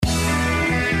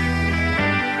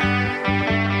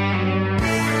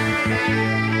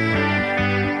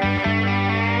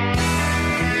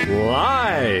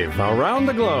around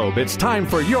the globe, it's time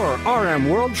for your RM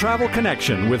World Travel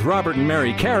Connection with Robert and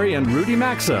Mary Carey and Rudy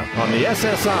Maxa on the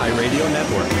SSI Radio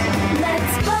Network.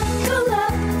 Let's buckle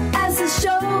up as the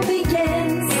show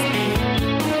begins.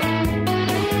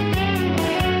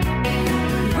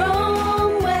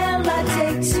 Romwell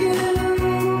takes you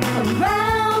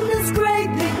around this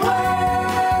great big world.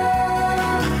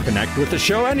 Connect with the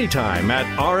show anytime at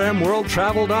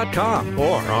rmworldtravel.com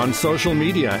or on social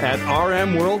media at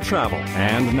RM World Travel.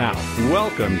 And now,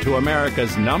 welcome to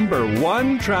America's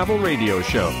 #1 travel radio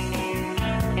show.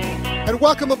 And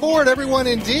welcome aboard, everyone,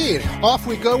 indeed. Off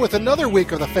we go with another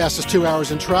week of the fastest 2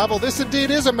 hours in travel. This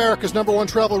indeed is America's #1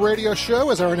 travel radio show,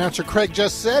 as our announcer Craig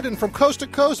just said. And from coast to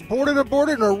coast, border to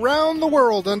border, and around the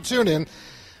world on TuneIn.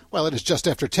 Well, it is just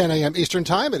after 10 a.m. Eastern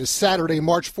Time. It is Saturday,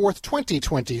 March 4th,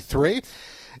 2023.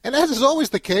 And as is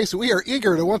always the case, we are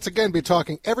eager to once again be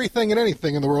talking everything and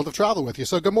anything in the world of travel with you.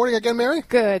 So good morning again, Mary.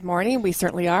 Good morning. We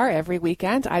certainly are every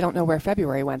weekend. I don't know where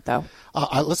February went, though.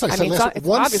 Listen, I mean, said it's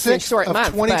 1/6 of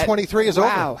month, 2023 is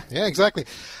wow. over. Yeah, exactly.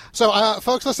 So,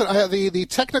 folks, listen, the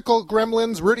technical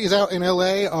gremlins, Rudy's out in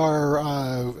L.A.,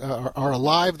 are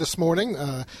alive this morning.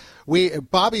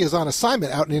 Bobby is on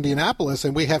assignment out in Indianapolis,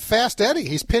 and we have Fast Eddie.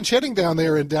 He's pinch hitting down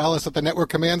there in Dallas at the Network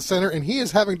Command Center, and he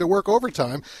is having to work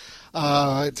overtime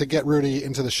to get Rudy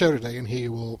into the show today, and he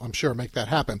will, I'm sure, make that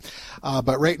happen.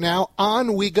 But right now,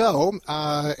 on we go,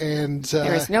 and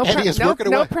there is no Eddie is working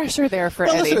away. No pressure there for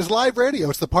Well, Eddie. listen, it's live radio.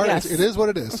 It's the part. Yes. It is what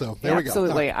it is. So there we go.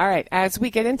 Absolutely. All right. As we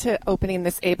get into opening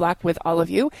this A block with all of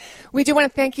you, we do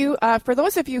want to thank you for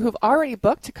those of you who've already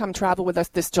booked to come travel with us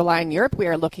this July in Europe. We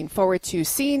are looking forward to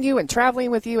seeing you and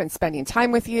traveling with you and spending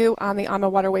time with you on the AMA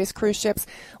Waterways cruise ships.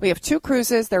 We have 2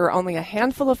 cruises. There are only a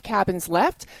handful of cabins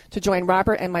left to join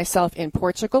Robert and myself in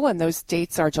Portugal, and those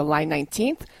dates are July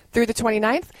 19th through the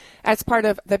 29th as part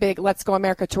of the big Let's Go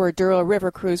America Tour Douro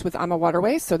River Cruise with AMA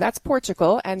Waterways. So that's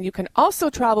Portugal. And you can also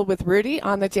travel with Rudy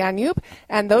on the Danube.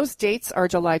 And those dates are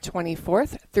July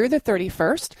 24th through the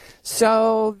 31st.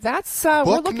 So that's,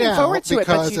 we're looking forward to it.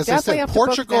 But you as definitely I said, have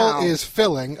Portugal to book now. is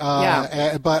filling.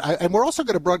 And we're also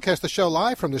going to broadcast the show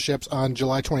live from the ships on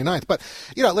July 29th. But,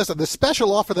 listen, the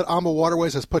special offer that AMA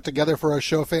Waterways has put together for our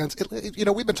show fans,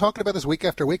 we've been talking about this week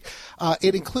after week.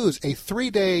 It includes a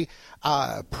 3-day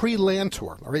pre-land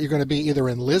tour. All right, you're going to be either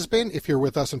in Lisbon if you're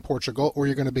with us in Portugal, or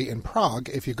you're going to be in Prague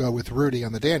if you go with Rudy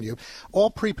on the Danube.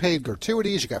 All prepaid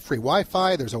gratuities. You got free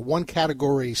Wi-Fi. There's a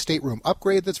 1-category stateroom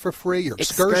upgrade that's for free. Your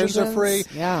excursions are free.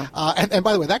 Yeah. And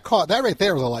by the way, that right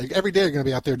there is a lot. Every day you're going to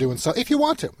be out there doing so. If you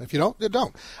want to. If you don't, you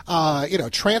don't.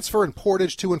 Transfer and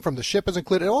portage to and from the ship is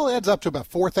included. It all adds up to about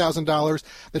 $4,000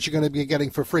 that you're going to be getting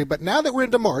for free. But now that we're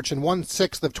into March and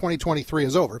 1/6 of 2023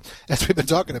 is over, as we've been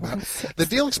talking about, the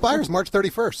deal expires March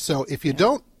 31st. So if you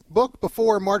don't book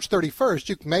before March 31st,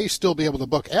 you may still be able to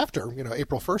book after,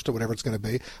 April 1st or whatever it's going to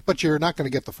be, but you're not going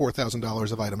to get the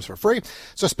 $4,000 of items for free.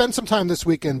 So spend some time this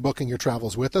weekend booking your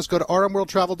travels with us. Go to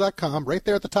rmworldtravel.com. Right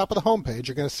there at the top of the homepage,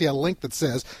 you're going to see a link that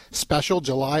says Special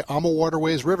July AMA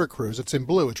Waterways River Cruise. It's in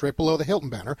blue. It's right below the Hilton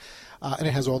banner, and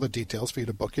it has all the details for you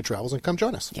to book your travels and come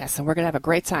join us. Yes, and we're going to have a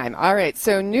great time. All right,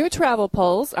 so new travel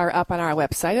polls are up on our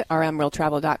website at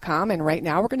rmworldtravel.com, and right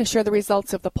now we're going to share the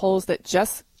results of the polls that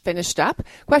just finished up.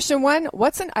 Question 1,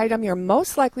 what's an item you're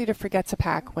most likely to forget to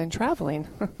pack when traveling?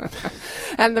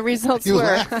 And the results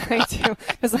were, I do,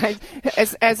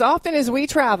 because as often as we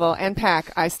travel and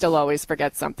pack, I still always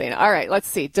forget something. All right, let's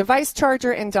see. Device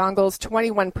charger and dongles,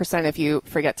 21% of you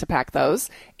forget to pack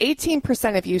those.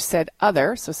 18% of you said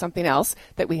other, so something else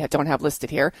that we don't have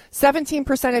listed here.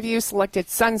 17% of you selected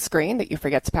sunscreen that you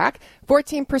forget to pack.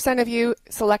 14% of you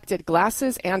selected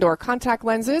glasses and or contact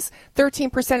lenses.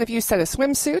 13% of you said a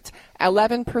swimsuit.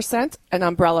 11% an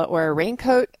umbrella or a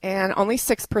raincoat, and only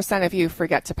 6% of you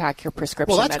forget to pack your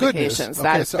prescription medications. Good news.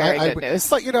 That is very good news.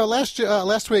 But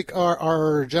last week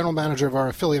our general manager of our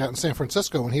affiliate out in San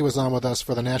Francisco, when he was on with us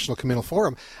for the National Communal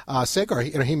Forum, Sagar,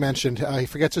 he mentioned he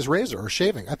forgets his razor or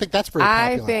shaving. I think that's very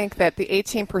popular. I think that the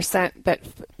 18% that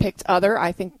picked other,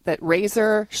 I think that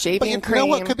razor, shaving cream, you know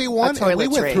what could be one? And we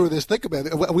went toiletry. through this. Think about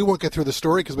it. We won't get through the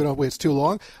story because we don't. It's too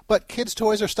long. But kids'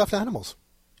 toys are stuffed animals.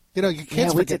 You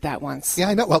can't we did that once. Yeah,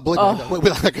 I know. Well, believe me,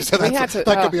 like I said,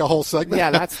 that could be a whole segment. Yeah,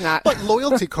 that's not. But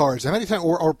loyalty cards,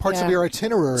 or parts of your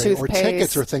itinerary, toothpaste, or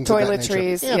tickets, or things of that nature.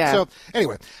 Toiletries, So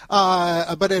anyway,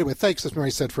 thanks, as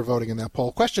Mary said, for voting in that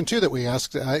poll. Question 2 that we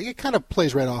asked, it kind of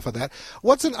plays right off of that.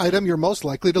 What's an item you're most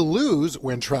likely to lose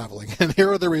when traveling? And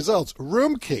here are the results.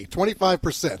 Room key,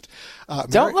 25%.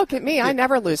 Don't look at me. I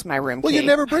never lose my room key. Well, you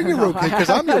never bring your room key because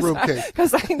I'm your room key.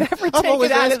 Because I never take I'm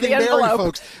always it out of asking the envelope. Mary,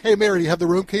 folks, hey, Mary, do you have the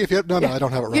room key? See if you no, I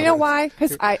don't have it right. You know why?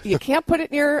 Because you can't put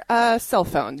it near a cell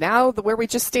phone. Now, where we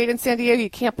just stayed in San Diego, you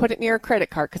can't put it near a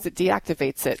credit card because it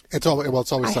deactivates it. It's always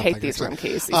something. I hate these room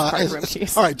keys. These card room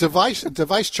keys. All right,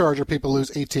 device charger people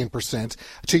lose 18%.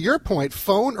 To your point,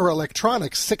 phone or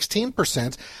electronics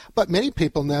 16%. But many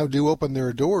people now do open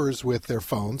their doors with their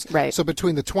phones. Right. So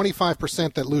between the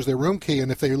 25% that lose their room key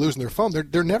and if they're losing their phone,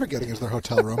 they're never getting into their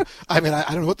hotel room. I mean, I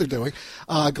don't know what they're doing.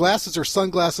 Glasses or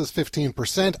sunglasses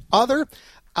 15%. Other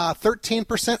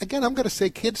 13%. Again, I'm going to say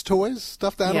kids' toys,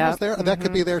 stuffed animals there. That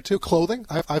could be there too. Clothing.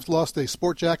 I've lost a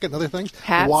sport jacket and other things.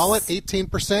 Hats. Wallet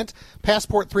 18%.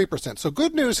 Passport 3%. So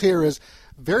good news here is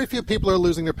very few people are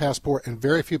losing their passport and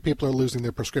very few people are losing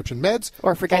their prescription meds.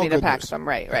 Or forgetting to pack news. them.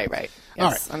 Right.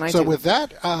 Yes. All right. And So with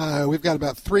that, we've got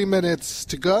about 3 minutes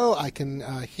to go. I can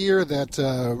hear that,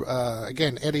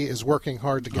 again, Eddie is working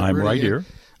hard to get I'm Rudy right in. here.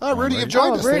 Oh, Rudy, you've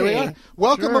joined us. Rudy. There we are.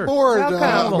 Welcome Sure. aboard,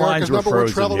 Welcome. The lines America's were number one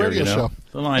frozen travel here, radio show.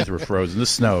 The lines were frozen. The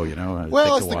snow,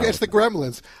 Well, takes a while. it's the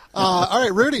gremlins. All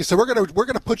right, Rudy. So we're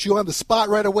gonna put you on the spot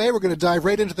right away. We're gonna dive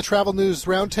right into the travel news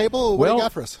roundtable. What do you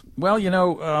got for us? Well,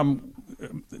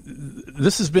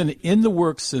 this has been in the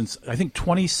works since, I think,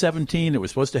 2017. It was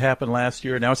supposed to happen last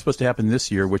year. Now it's supposed to happen this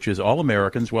year, which is all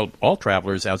Americans, all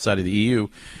travelers outside of the EU,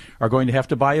 are going to have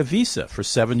to buy a visa for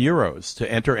 €7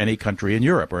 to enter any country in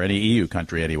Europe, or any EU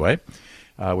country anyway,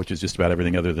 which is just about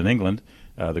everything other than England,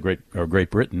 Great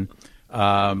Britain.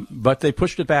 But they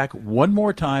pushed it back one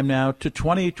more time now to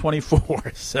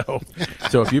 2024. So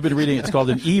if you've been reading, it's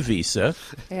called an e-visa.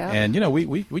 Yeah. And,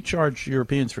 we charge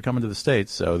Europeans for coming to the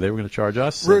States, so they were going to charge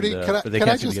us. Rudy, but they can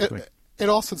I can't seem to just, get to it. in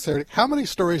all sincerity, how many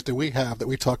stories do we have that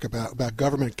we talk about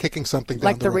government kicking something down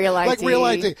Like the road? Real ID. Like Real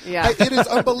ID. Yeah. It is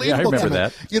unbelievable Yeah, I remember to me.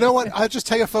 that. You know what? I'll just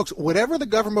tell you, folks, whatever the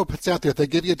government puts out there, if they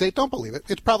give you a date, don't believe it.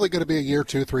 It's probably going to be a year,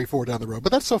 2, 3, 4 down the road.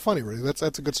 But that's so funny, Rudy. That's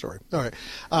a good story. All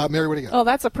right. Mary, what do you got? Oh,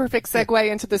 that's a perfect segue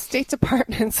into the State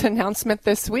Department's announcement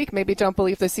this week. Maybe don't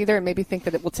believe this either and maybe think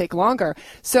that it will take longer.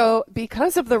 So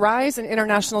because of the rise in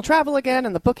international travel again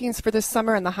and the bookings for this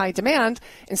summer and the high demand,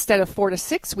 instead of 4 to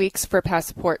 6 weeks for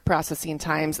passport processing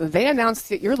times, they announced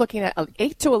that you're looking at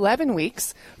 8 to 11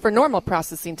 weeks for normal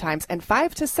processing times and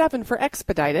 5 to 7 for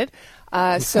expedited.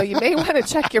 So you may want to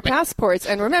check your passports.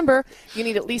 And remember, you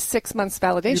need at least 6 months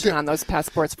validation on those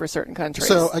passports for certain countries.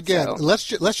 So, again, let's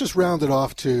just round it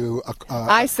off to...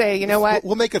 I say, you know what?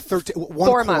 We'll make it 1 4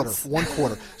 quarter. months. 1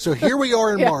 quarter. So here we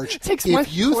are in Yeah, March. it takes 1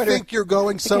 If you quarter think you're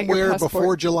going to get your somewhere passport.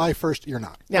 before July 1st, you're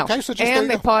not. No. Okay, so just and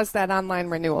they go. paused that online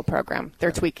renewal program.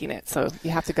 They're tweaking it, so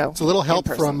you have to go. It's a little help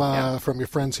in person. from your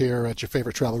friends here at your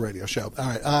favorite travel radio show. All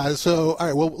right. All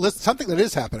right. Well, something that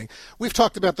is happening. We've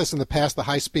talked about this in the past, the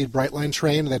high-speed Brightline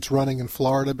train that's running in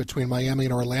Florida between Miami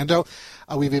and Orlando.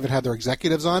 We've even had their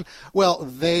executives on. Well,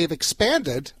 they've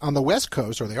expanded on the West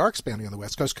Coast, or they are expanding on the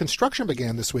West Coast. Construction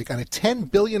began this week on a $10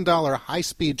 billion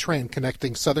high-speed train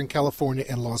connecting Southern California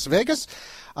and Las Vegas.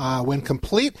 When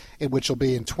complete, which will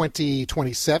be in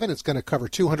 2027, it's going to cover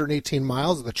 218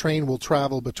 miles. The train will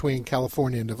travel between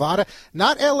California and Nevada,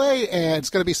 not L.A., and it's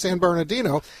going to be San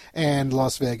Bernardino and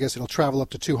Las Vegas. It'll travel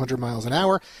up to 200 miles an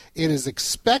hour. It is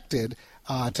expected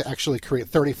to actually create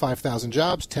 35,000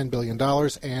 jobs, $10 billion.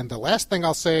 And the last thing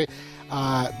I'll say,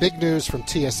 big news from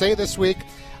TSA this week,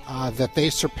 that they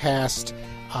surpassed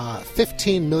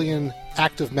 15 million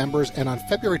active members, and on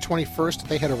February 21st,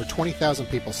 they had over 20,000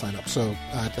 people sign up. So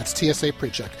that's TSA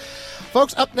PreCheck.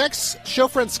 Folks, up next, show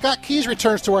friend Scott Keys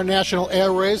returns to our national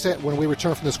airways when we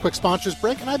return from this quick sponsors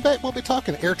break, and I bet we'll be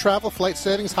talking air travel, flight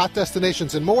savings, hot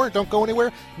destinations, and more. Don't go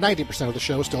anywhere. 90% of the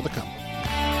show is still to come.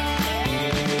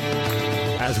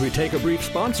 As we take a brief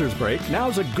sponsors break,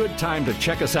 now's a good time to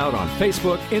check us out on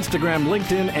Facebook, Instagram,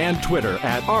 LinkedIn, and Twitter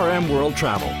at RM World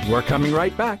Travel. We're coming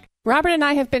right back. Robert and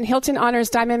I have been Hilton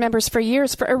Honors Diamond members for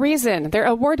years for a reason. Their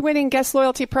award-winning guest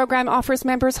loyalty program offers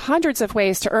members hundreds of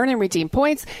ways to earn and redeem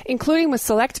points, including with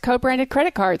select co-branded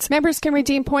credit cards. Members can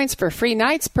redeem points for free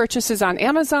nights, purchases on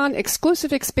Amazon,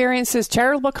 exclusive experiences,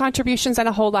 charitable contributions, and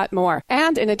a whole lot more.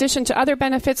 And in addition to other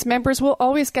benefits, members will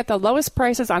always get the lowest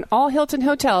prices on all Hilton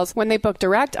hotels when they book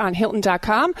direct on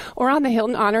Hilton.com or on the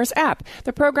Hilton Honors app.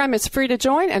 The program is free to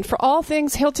join, and for all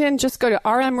things Hilton, just go to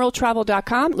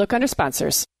rmworldtravel.com, look under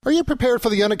sponsors. Are you prepared for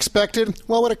the unexpected?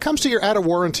 Well, when it comes to your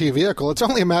out-of-warranty vehicle, it's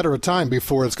only a matter of time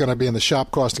before it's going to be in the shop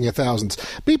costing you thousands.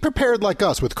 Be prepared like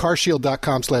us with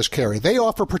carshield.com/carry. They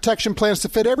offer protection plans to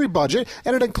fit every budget,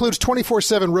 and it includes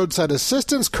 24/7 roadside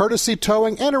assistance, courtesy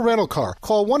towing, and a rental car.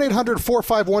 Call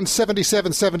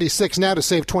 1-800-451-7776 now to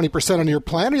save 20% on your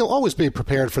plan. You'll always be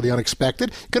prepared for the unexpected.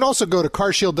 You can also go to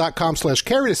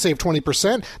carshield.com/carry to save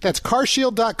 20%. That's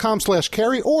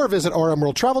carshield.com/carry, or visit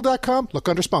rmworldtravel.com. Look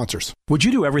under sponsors. Would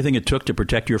you do everything it took to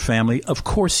protect your family? Of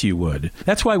course you would.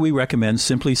 That's why we recommend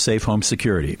Simply Safe Home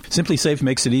Security. Simply Safe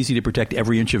makes it easy to protect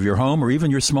every inch of your home or even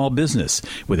your small business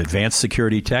with advanced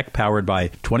security tech powered by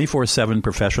 24/7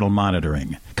 professional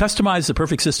monitoring. Customize the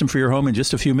perfect system for your home in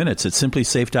just a few minutes at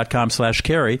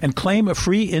simplysafe.com/carry and claim a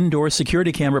free indoor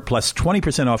security camera plus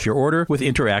 20% off your order with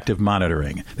interactive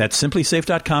monitoring. That's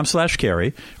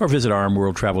simplysafe.com/carry or visit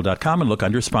rmworldtravel.com and look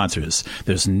under sponsors.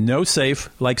 There's no safe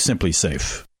like Simply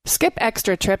Safe. Skip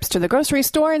extra trips to the grocery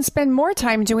store and spend more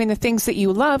time doing the things that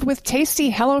you love with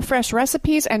tasty HelloFresh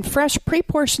recipes and fresh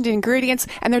pre-portioned ingredients,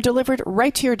 and they're delivered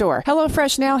right to your door.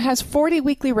 HelloFresh now has 40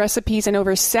 weekly recipes and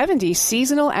over 70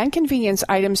 seasonal and convenience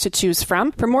items to choose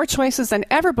from. For more choices than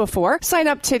ever before, sign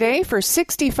up today for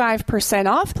 65%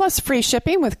 off plus free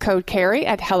shipping with code CARRY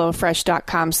at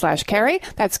hellofresh.com/carry.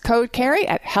 That's code CARRY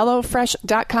at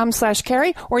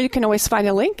hellofresh.com/carry, or you can always find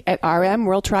a link at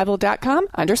rmworldtravel.com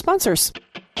under sponsors.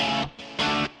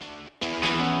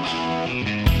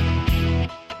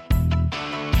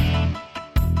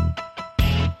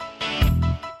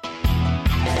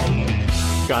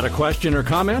 Got a question or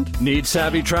comment? Need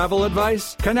savvy travel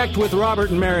advice? Connect with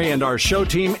Robert and Mary and our show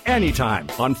team anytime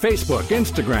on Facebook,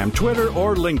 Instagram, Twitter,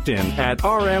 or LinkedIn at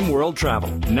RM World Travel.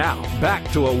 Now, back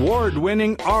to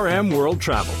award-winning RM World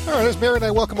Travel. All right, as Mary and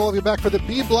I welcome all of you back for the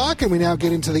B Block, and we now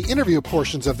get into the interview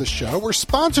portions of the show. We're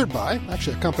sponsored by,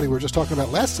 actually, a company we were just talking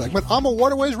about last segment, AMA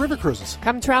Waterways River Cruises.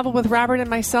 Come travel with Robert and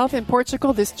myself in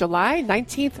Portugal this July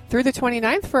 19th through the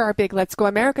 29th for our big Let's Go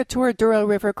America Tour Douro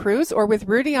River Cruise, or with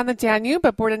Rudy on the Danube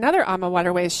aboard another AMA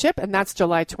Waterways ship, and that's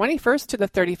July 21st to the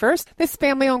 31st. This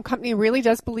family-owned company really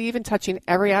does believe in touching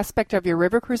every aspect of your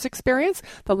river cruise experience.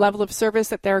 The level of service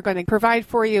that they're going to provide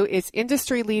for you is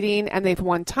industry-leading, and they've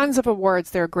won tons of awards.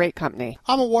 They're a great company.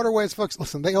 AMA Waterways, folks,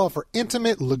 listen, they offer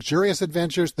intimate, luxurious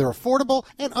adventures. They're affordable,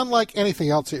 and unlike anything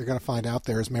else that you're going to find out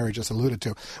there, as Mary just alluded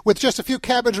to. With just a few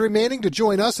cabins remaining to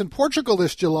join us in Portugal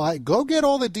this July, go get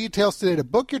all the details today to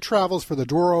book your travels for the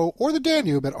Douro or the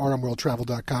Danube at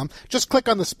rmworldtravel.com. Just click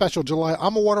on the special July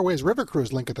AMA Waterways River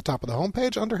Cruise link at the top of the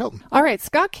homepage under Hilton. All right,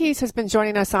 Scott Keys has been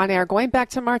joining us on air going back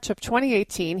to March of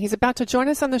 2018. He's about to join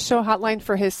us on the show hotline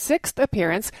for his 6th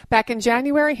appearance. Back in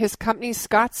January, his company,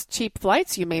 Scott's Cheap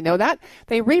Flights, you may know that,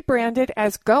 they rebranded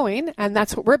as Going, and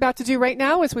that's what we're about to do right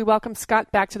now as we welcome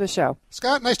Scott back to the show.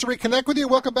 Scott, nice to reconnect with you.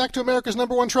 Welcome back to America's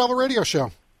 #1 travel radio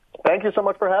show. Thank you so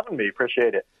much for having me.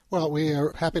 Appreciate it. Well, we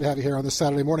are happy to have you here on this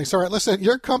Saturday morning. So, all right, listen,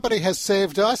 your company has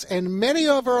saved us and many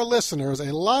of our listeners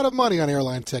a lot of money on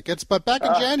airline tickets. But back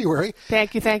in January...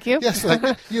 Thank you. Yes,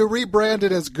 you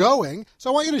rebranded as Going. So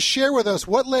I want you to share with us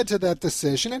what led to that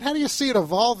decision and how do you see it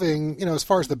evolving, as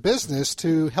far as the business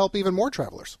to help even more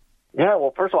travelers? Yeah,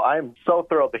 well, first of all, I'm so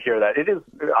thrilled to hear that. It is,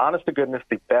 honest to goodness,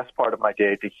 the best part of my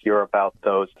day to hear about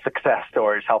those success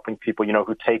stories, helping people,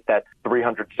 who take that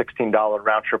 $316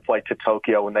 round-trip flight to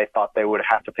Tokyo when they thought they would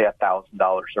have to pay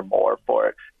 $1,000 or more for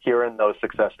it. Hearing those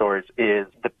success stories is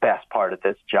the best part of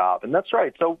this job. And that's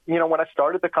right. So, when I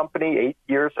started the company 8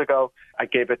 years ago, I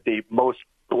gave it the most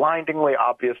blindingly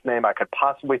obvious name I could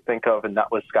possibly think of, and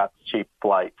that was Scott's Cheap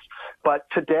Flights. But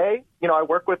today, I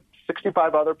work with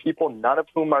 65 other people, none of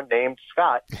whom are named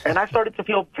Scott. And I started to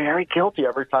feel very guilty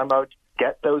every time I would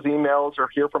get those emails or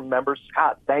hear from members,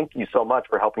 Scott, thank you so much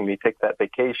for helping me take that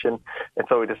vacation. And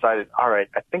so we decided, all right,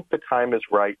 I think the time is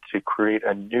right to create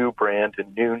a new brand, a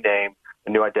new name, a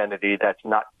new identity that's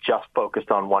not just focused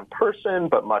on one person,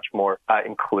 but much more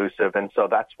inclusive. And so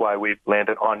that's why we've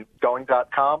landed on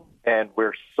Going.com. And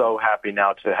we're so happy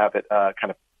now to have it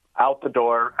kind of out the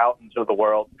door, out into the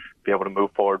world, be able to move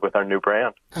forward with our new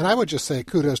brand. And I would just say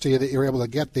kudos to you that you're able to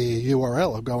get the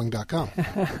URL of Going.com.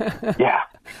 Yeah,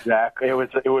 exactly. It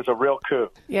was a real coup.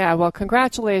 Yeah, well,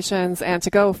 congratulations. And to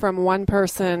go from one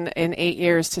person in 8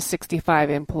 years to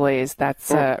 65 employees, that's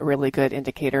a really good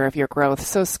indicator of your growth.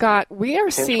 So, Scott, we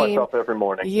are seeing... myself every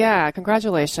morning. Yeah,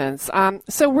 congratulations.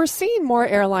 So we're seeing more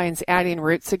airlines adding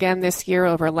routes again this year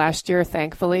over last year,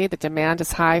 thankfully. The demand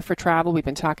is high for travel. We've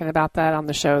been talking about that on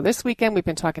the show this weekend. We've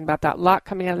been talking about that lot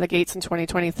coming out of the gates in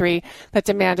 2023. That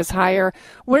demand is higher.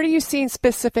 What are you seeing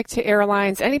specific to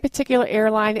airlines? Any particular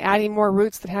airline adding more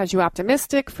routes that has you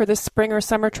optimistic for this spring or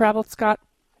summer travel, Scott?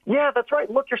 Yeah, that's right.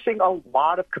 Look, you're seeing a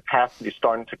lot of capacity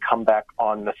starting to come back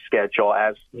on the schedule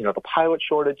as, the pilot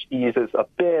shortage eases a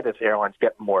bit, as airlines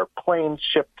get more planes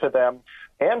shipped to them,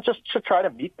 and just to try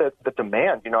to meet the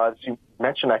demand. As you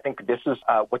mentioned, I think this is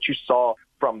what you saw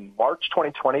from March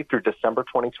 2020 through December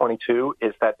 2022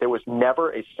 is that there was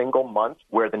never a single month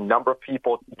where the number of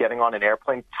people getting on an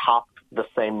airplane topped the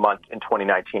same month in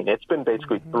 2019. It's been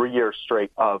basically 3 years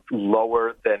straight of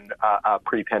lower than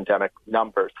pre-pandemic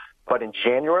numbers. But in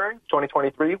January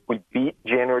 2023, we beat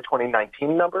January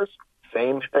 2019 numbers.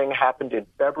 Same thing happened in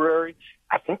February.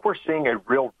 I think we're seeing a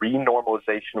real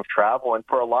renormalization of travel. And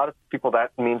for a lot of people,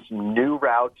 that means new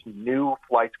routes, new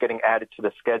flights getting added to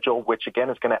the schedule, which, again,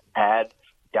 is going to add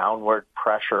downward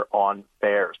pressure on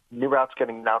fares. New routes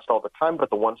getting announced all the time, but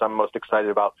the ones I'm most excited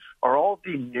about are all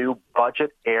the new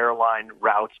budget airline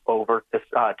routes over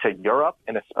to Europe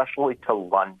and especially to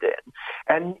London.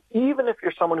 And even if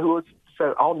you're someone who has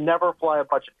said, I'll never fly a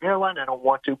budget airline, I don't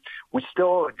want to, we still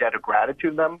owe a debt of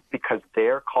gratitude to them because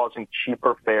they're causing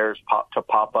cheaper fares to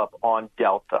pop up on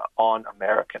Delta, on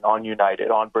American, on United,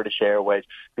 on British Airways,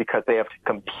 because they have to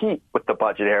compete with the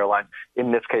budget airlines.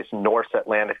 In this case, North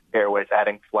Atlantic Airways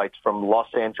adding flights from Los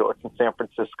Angeles and San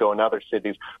Francisco and other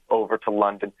cities over to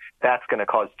London. That's going to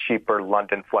cause cheaper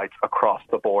London flights across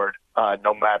the board,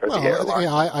 no matter the airline.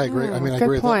 Yeah, I agree. I mean, I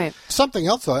agree with that. Something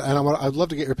else, and I'd love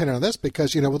to get your opinion on this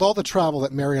because, with all the travel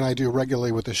that Mary and I do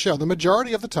regularly with the show, the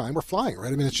majority of the time we're flying,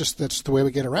 right? I mean, that's the way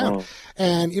we get around.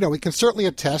 And, we can certainly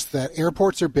attest that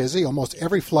airports are busy. Almost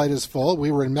every flight is full.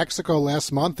 We were in Mexico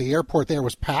last month. The airport there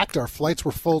was packed. Our flights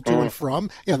were full to and from.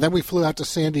 Then we flew out to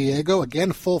San Diego.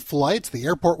 Again, full flights. The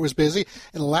airport was busy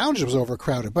and the lounge was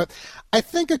overcrowded. But I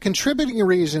think a contributing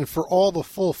reason for all the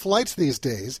full flights these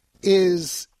days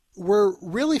is we're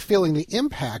really feeling the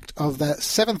impact of that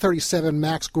 737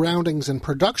 MAX groundings and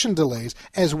production delays,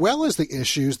 as well as the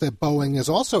issues that Boeing has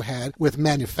also had with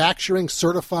manufacturing,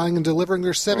 certifying, and delivering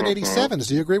their 787s.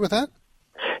 Do you agree with that?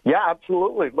 Yeah,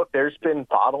 absolutely. Look, there's been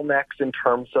bottlenecks in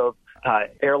terms of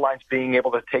airlines being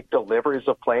able to take deliveries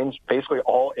of planes. Basically,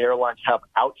 all airlines have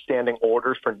outstanding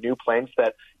orders for new planes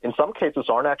that in some cases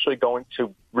aren't actually going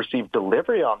to receive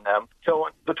delivery on them till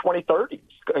the 2030s.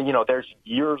 There's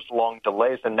years-long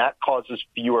delays, and that causes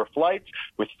fewer flights.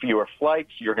 With fewer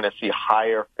flights, you're going to see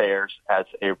higher fares as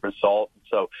a result.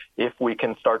 So if we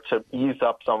can start to ease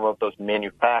up some of those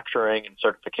manufacturing and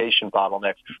certification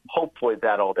bottlenecks, hopefully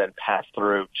that'll then pass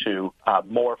through to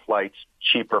more flights,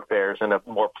 cheaper fares, and a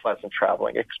more pleasant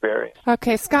traveling experience.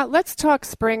 Okay, Scott, let's talk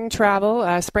spring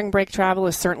travel. Spring break travel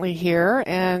is certainly here.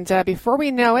 And before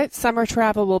we know it, summer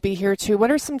travel will be here too.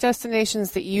 What are some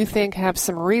destinations that you think have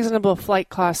some reasonable flight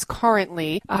costs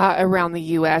currently around the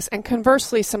U.S. and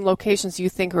conversely, some locations you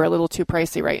think are a little too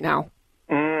pricey right now?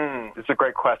 It's a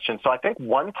great question. So I think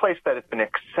one place that has been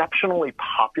exceptionally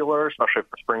popular, especially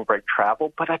for spring break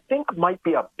travel, but I think might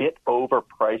be a bit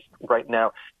overpriced right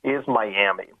now is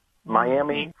Miami.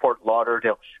 Miami, Fort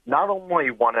Lauderdale, not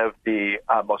only one of the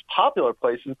most popular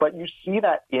places, but you see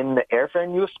that in the airfare,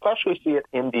 and you especially see it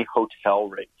in the hotel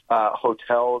rates.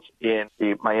 Hotels in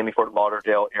the Miami, Fort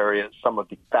Lauderdale area, some of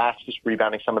the fastest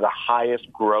rebounding, some of the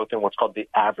highest growth in what's called the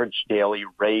average daily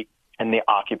rate and the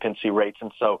occupancy rates.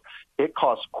 And so it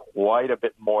costs quite a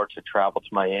bit more to travel to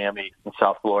Miami in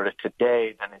South Florida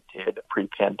today than it did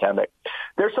pre-pandemic.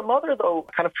 There's some other, though,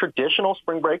 kind of traditional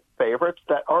spring break favorites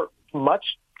that are much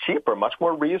cheaper, much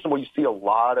more reasonable. You see a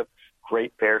lot of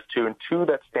great fares, too. And two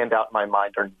that stand out in my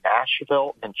mind are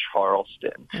Nashville and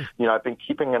Charleston. I've been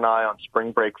keeping an eye on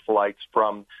spring break flights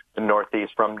from the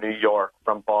Northeast, from New York,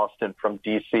 from Boston, from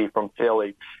D.C., from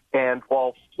Philly. And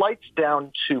while flights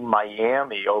down to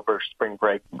Miami over spring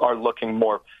break are looking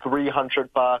more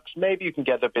 $300, maybe you can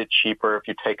get a bit cheaper if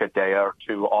you take a day or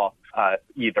two off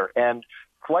either end.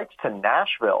 Flights to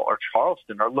Nashville or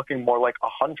Charleston are looking more like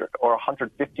 $100 or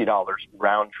 $150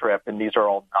 round trip, and these are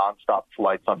all nonstop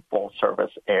flights on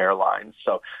full-service airlines.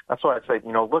 So that's why I say,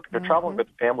 look, if you're traveling with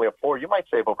a family of four, you might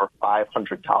save over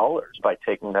 $500 by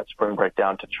taking that spring break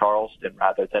down to Charleston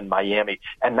rather than Miami,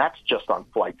 and that's just on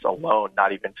flights alone,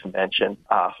 not even to mention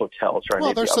hotels or any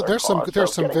of the other costs.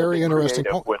 There's some very interesting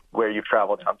points. With where you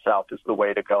travel down south is the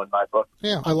way to go in my book.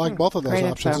 Yeah, I like both of those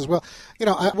options as well.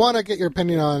 I want to get your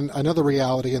opinion on another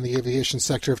reality in the aviation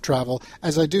sector of travel,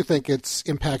 as I do think it's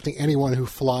impacting anyone who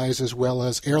flies as well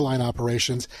as airline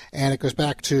operations, and it goes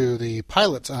back to the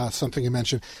pilots, something you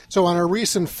mentioned. So on a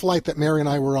recent flight that Mary and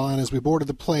I were on, as we boarded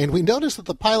the plane, we noticed that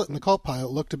the pilot and the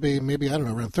co-pilot looked to be maybe,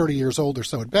 around 30 years old or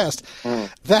so at best.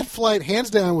 That flight, hands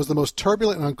down, was the most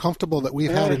turbulent and uncomfortable that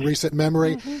we've had in recent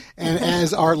memory, and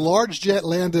as our large jet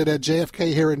landed at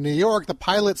JFK here in New York, the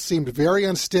pilot seemed very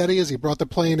unsteady as he brought the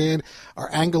plane in. Our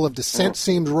angle of descent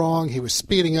seemed wrong. He was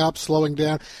speeding up, slowing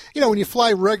down. You know, when you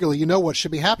fly regularly, you know what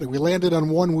should be happening. We landed on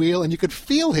one wheel, and you could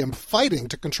feel him fighting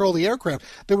to control the aircraft.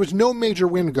 There was no major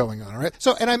wind going on, all right?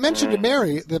 So, and I mentioned to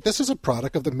Mary that this is a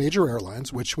product of the major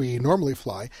airlines, which we normally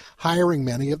fly, hiring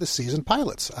many of the seasoned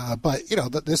pilots. But, you know,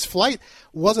 this flight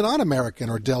wasn't on American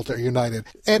or Delta or United.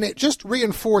 And it just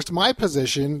reinforced my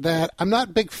position that I'm not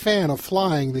a big fan of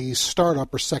flying these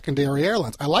startup or secondary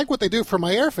airlines. I like what they do for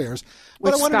my airfares.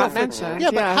 But Which I want to Scott know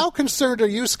mentioned. but how concerned are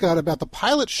you, Scott, about the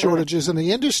pilot shortages in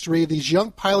the industry, these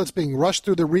young pilots being rushed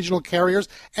through the regional carriers,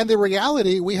 and the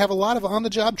reality we have a lot of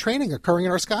on-the-job training occurring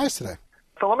in our skies today?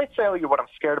 So let me tell you what I'm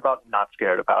scared about and not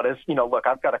scared about is, you know, look,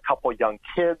 I've got a couple young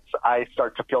kids. I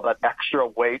start to feel that extra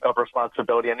weight of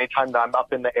responsibility. Anytime that I'm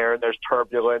up in the air and there's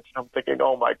turbulence, I'm thinking,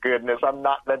 oh, my goodness, I'm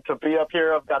not meant to be up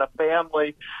here. I've got a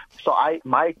family. So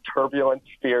my turbulence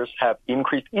fears have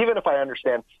increased, even if I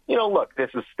understand, you know, look,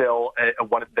 this is still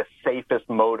one of the safest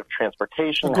mode of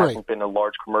transportation. There hasn't been a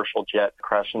large commercial jet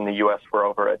crash in the U.S. for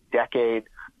over a decade.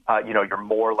 You know, you're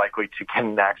more likely to get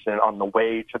an accident on the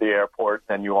way to the airport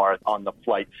than you are on the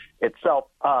flight itself.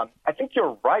 I think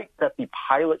you're right that the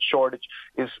pilot shortage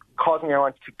is causing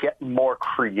airlines to get more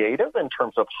creative in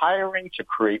terms of hiring, to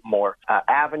create more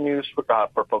avenues for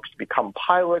folks to become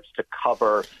pilots, to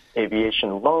cover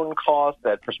aviation loan costs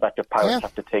that prospective pilots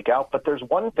have to take out. But there's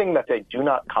one thing that they do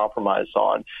not compromise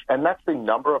on, and that's the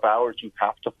number of hours you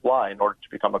have to fly in order to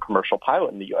become a commercial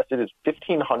pilot in the U.S. It is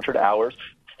 1,500 hours.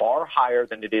 Far higher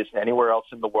than it is anywhere else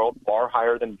in the world, far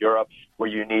higher than Europe, where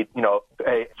you need, you know,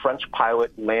 a French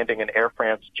pilot landing an Air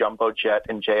France jumbo jet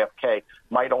in JFK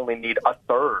might only need a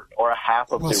third or a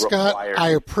half of the Scott,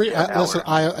 required. Listen,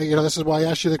 this is why I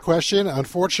asked you the question.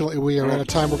 Unfortunately, we are out of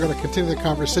time. We're going to continue the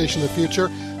conversation in the future.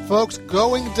 Folks,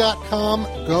 going.com.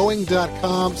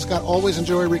 Scott, always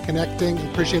enjoy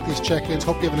reconnecting. Appreciate these check-ins.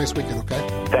 Hope you have a nice weekend,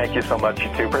 okay? Thank you so much, you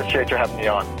too. Appreciate you having me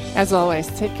on. As always,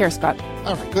 take care, Scott.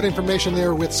 All right, good information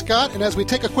there with Scott. And as we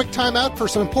take a quick time out for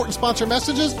some important sponsor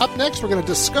messages, up next, we're going to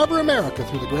discover America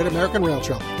through the Great American Rail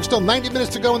Trail. There's still 90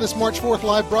 minutes to go in this March 4th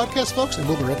live broadcast, folks, and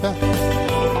we'll be right back.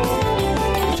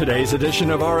 Today's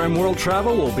edition of RM World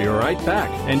Travel will be right back,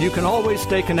 and you can always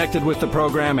stay connected with the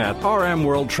program at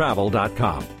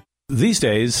rmworldtravel.com. These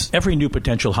days, every new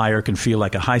potential hire can feel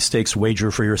like a high-stakes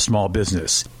wager for your small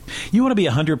business. You want to be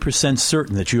 100%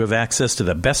 certain that you have access to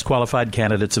the best qualified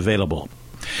candidates available.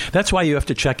 That's why you have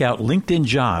to check out LinkedIn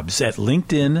Jobs at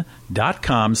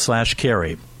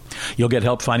linkedin.com/carey. You'll get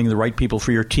help finding the right people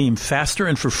for your team faster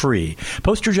and for free.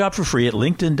 Post your job for free at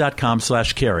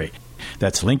linkedin.com/carey.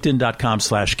 That's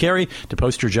linkedin.com/carey to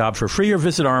post your job for free, or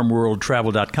visit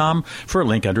rmworldtravel.com for a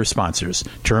link under sponsors.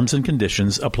 Terms and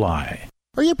conditions apply.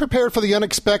 Are you prepared for the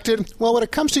unexpected? Well, when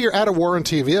it comes to your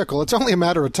out-of-warranty vehicle, it's only a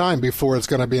matter of time before it's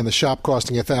going to be in the shop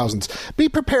costing you thousands. Be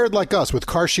prepared like us with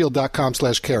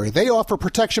carshield.com/carey. They offer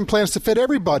protection plans to fit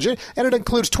every budget, and it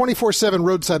includes 24/7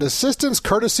 roadside assistance,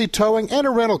 courtesy towing, and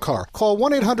a rental car. Call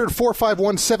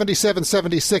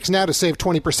 1-800-451-7776 now to save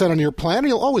 20% on your plan, and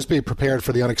you'll always be prepared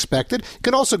for the unexpected. You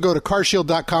can also go to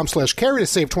carshield.com/carey to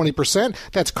save 20%.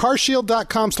 That's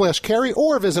carshield.com/carey,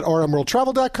 or visit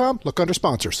rmworldtravel.com. Look under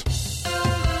sponsors.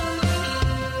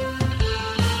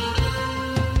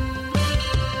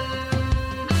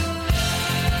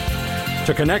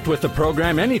 To connect with the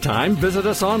program anytime, visit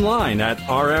us online at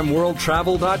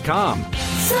rmworldtravel.com.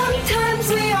 Sometimes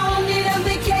we all need a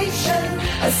vacation,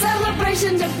 a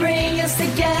celebration to bring us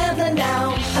together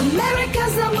now.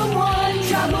 America's #1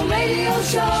 travel radio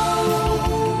show.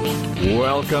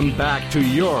 Welcome back to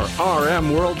your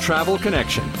RM World Travel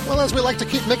Connection. Well, as we like to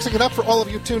keep mixing it up for all of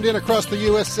you tuned in across the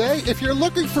USA, if you're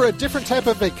looking for a different type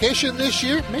of vacation this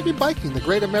year, maybe biking. The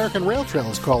Great American Rail Trail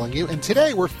is calling you, and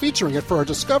today we're featuring it for our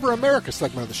Discover America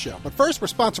segment of the show. But first, we're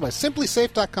sponsored by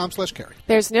SimplySafe.com/carey.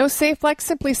 There's no safe like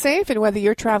Simply Safe, and whether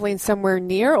you're traveling somewhere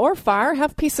near or far,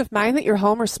 have peace of mind that your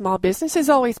home or small business is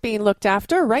always being looked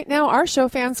after. Right now, our show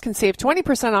fans can save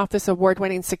 20% off this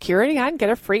award-winning security and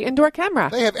get a free indoor camera.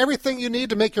 They have everything you need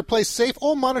to make your place safe,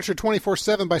 all monitored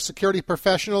 24/7 by security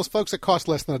professionals, folks that cost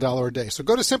less than $1 a day. So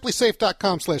go to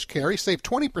simplysafe.com/carey, save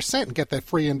 20% and get that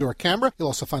free indoor camera. You'll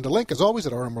also find a link, as always,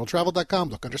 at rmworldtravel.com.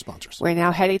 Look under sponsors. We're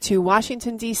now headed to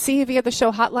Washington, D.C. via the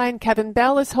show hotline. Kevin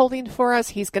Bell is holding for us.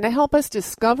 He's going to help us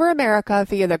discover America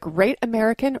via the Great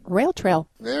American Rail Trail.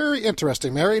 Very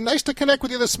interesting, Mary. Nice to connect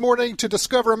with you this morning to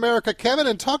discover America, Kevin,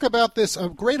 and talk about this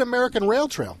Great American Rail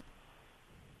Trail.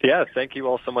 Yeah, thank you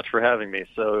all so much for having me.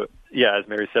 So, yeah, as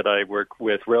Mary said, I work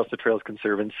with Rails to Trails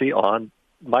Conservancy on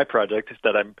my project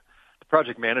that I'm the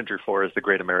project manager for is the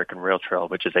Great American Rail Trail,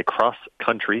 which is a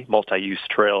cross-country, multi-use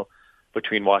trail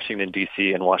between Washington,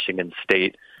 D.C. and Washington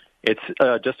State. It's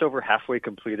just over halfway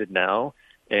completed now,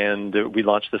 and we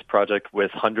launched this project with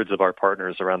hundreds of our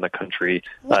partners around the country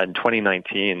in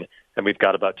 2019. And we've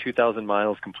got about 2,000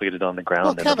 miles completed on the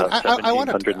ground, and Kevin, about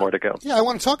 1,700 more to go. Yeah, I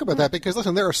want to talk about that because,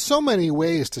 listen, there are so many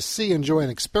ways to see, enjoy, and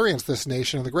experience this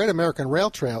nation, and the Great American Rail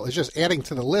Trail is just adding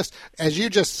to the list. As you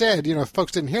just said, if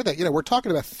folks didn't hear that, we're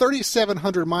talking about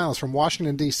 3,700 miles from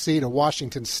Washington, D.C. to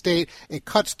Washington State. It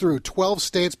cuts through 12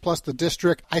 states plus the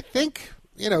district. I think,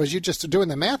 as you just are doing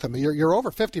the math, you're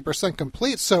over 50%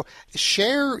 complete. So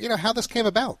share, how this came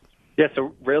about. Yeah,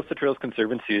 so Rails to Trails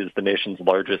Conservancy is the nation's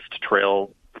largest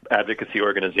trail advocacy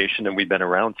organization, and we've been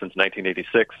around since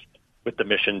 1986 with the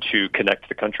mission to connect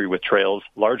the country with trails,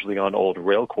 largely on old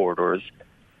rail corridors.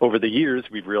 Over the years,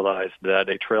 we've realized that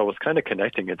a trail was kind of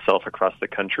connecting itself across the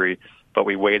country, but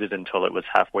we waited until it was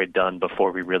halfway done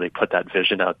before we really put that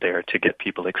vision out there to get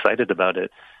people excited about it.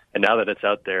 And now that it's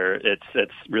out there,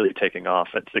 it's really taking off.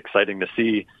 It's exciting to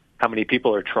see how many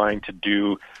people are trying to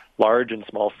do large and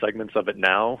small segments of it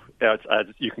now.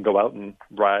 You can go out and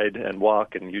ride and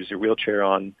walk and use your wheelchair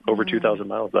on over 2,000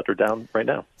 miles that are down right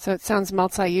now. So it sounds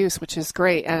multi-use, which is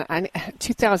great. And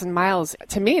 2,000 miles,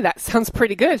 to me, that sounds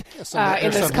pretty good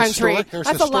in this country.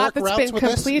 That's a lot that's been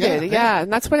completed. Yeah,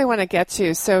 and that's what I want to get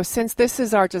to. So since this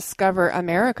is our Discover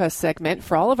America segment,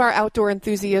 for all of our outdoor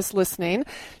enthusiasts listening,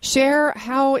 share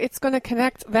how it's going to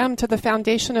connect them to the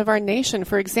foundation of our nation.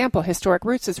 For example, historic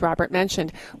routes, as Robert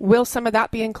mentioned. Will some of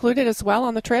that be included as well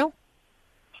on the trail?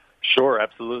 Sure,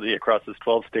 absolutely. Across these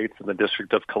 12 states and the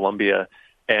District of Columbia.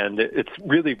 And it's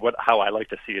really how I like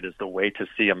to see it is the way to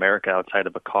see America outside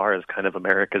of a car is kind of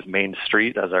America's main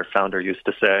street, as our founder used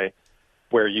to say,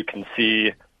 where you can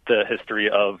see the history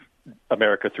of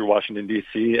America through Washington,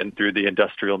 D.C. and through the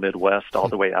industrial Midwest all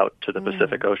the way out to the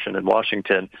Pacific Ocean in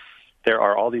Washington. There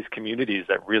are all these communities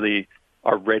that really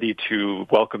are ready to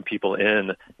welcome people in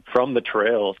from the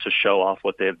trail to show off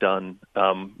what they've done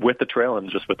with the trail and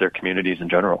just with their communities in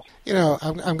general.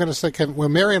 I'm going to say, Kevin,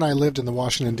 when Mary and I lived in the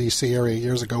Washington, D.C. area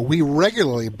years ago, we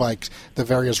regularly biked the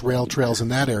various rail trails in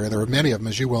that area. There are many of them,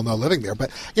 as you well know, living there. But,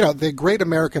 the Great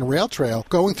American Rail Trail,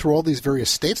 going through all these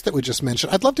various states that we just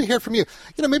mentioned, I'd love to hear from you.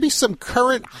 Maybe some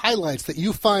current highlights that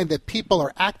you find that people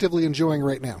are actively enjoying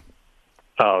right now.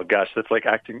 Oh, gosh, that's like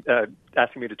asking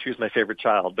me to choose my favorite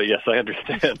child, but yes, I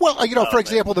understand. Well, for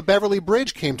example, the Beverly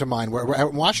Bridge came to mind where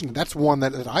out in Washington. That's one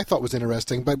that I thought was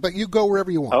interesting, but you go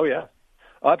wherever you want. Oh, yeah.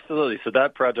 Absolutely. So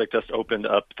that project just opened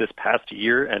up this past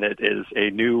year, and it is a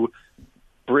new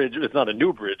bridge. It's not a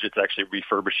new bridge. It's actually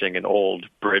refurbishing an old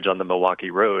bridge on the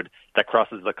Milwaukee Road that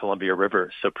crosses the Columbia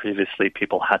River. So previously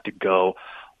people had to go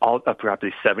all up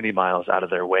probably 70 miles out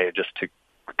of their way just to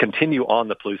continue on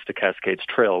the Palouse to Cascades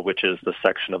Trail, which is the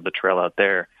section of the trail out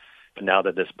there. But now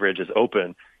that this bridge is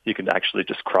open, you can actually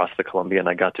just cross the Columbia, and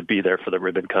I got to be there for the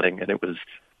ribbon cutting, and it was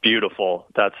beautiful.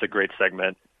 That's a great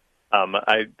segment.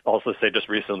 I also say just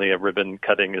recently a ribbon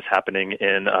cutting is happening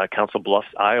in Council Bluffs,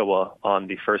 Iowa on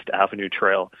the First Avenue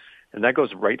Trail, and that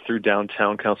goes right through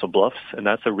downtown Council Bluffs, and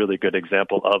that's a really good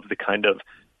example of the kind of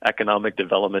economic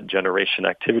development generation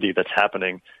activity that's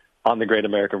happening on the Great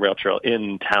American Rail Trail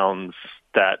in towns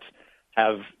that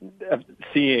have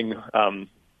seeing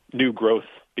new growth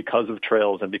because of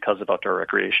trails and because of outdoor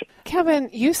recreation. Kevin,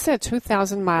 you said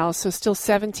 2,000 miles, so still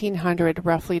 1,700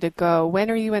 roughly to go.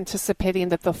 When are you anticipating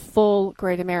that the full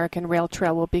Great American Rail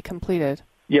Trail will be completed?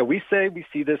 Yeah, we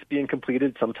see this being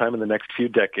completed sometime in the next few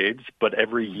decades, but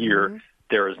every year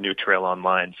there is new trail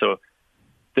online. So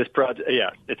this project,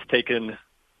 it's taken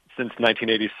since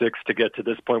 1986 to get to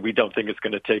this point. We don't think it's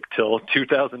going to take till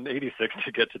 2086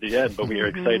 to get to the end, but we are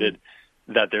excited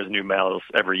that there's new miles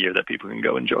every year that people can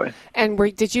go enjoy. And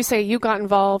did you say you got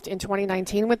involved in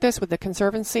 2019 with this, with the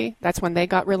Conservancy? That's when they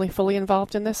got really fully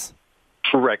involved in this?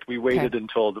 Correct. We waited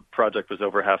until the project was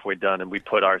over halfway done, and we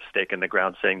put our stake in the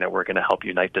ground saying that we're going to help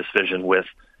unite this vision with,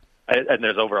 and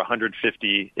there's over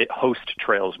 150 host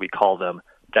trails, we call them,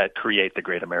 that create the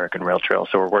Great American Rail Trail.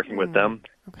 So we're working with them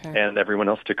and everyone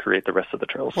else to create the rest of the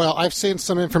trails. Well, I've seen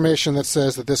some information that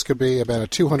says that this could be about a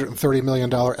 $230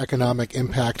 million economic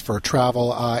impact for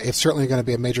travel. It's certainly going to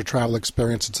be a major travel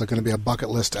experience. It's going to be a bucket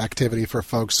list activity for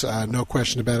folks, no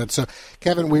question about it. So,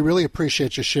 Kevin, we really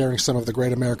appreciate you sharing some of the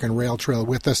Great American Rail Trail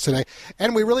with us today.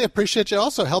 And we really appreciate you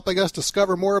also helping us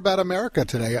discover more about America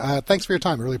today. Thanks for your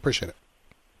time. I really appreciate it.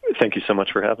 Thank you so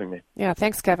much for having me. Yeah,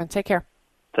 thanks, Kevin. Take care.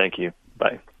 Thank you.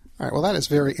 Bye. All right, well, that is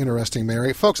very interesting,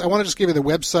 Mary. Folks, I want to just give you the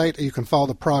website. You can follow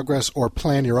the progress or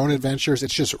plan your own adventures.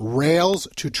 It's just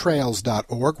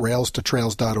railstotrails.org,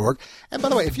 railstotrails.org. And by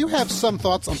the way, if you have some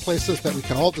thoughts on places that we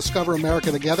can all discover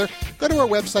America together, go to our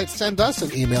website, send us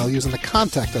an email using the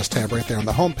Contact Us tab right there on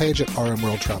the homepage at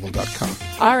rmworldtravel.com.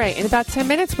 All right, in about 10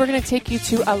 minutes, we're going to take you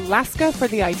to Alaska for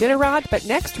the Iditarod. But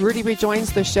next, Rudy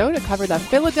rejoins the show to cover the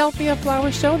Philadelphia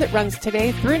Flower Show that runs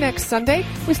today through next Sunday.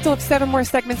 We still have 7 more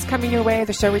segments coming your way.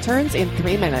 The show returns in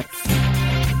 3 minutes.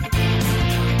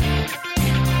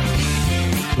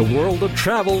 The world of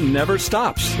travel never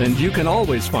stops, and you can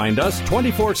always find us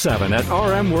 24/7 at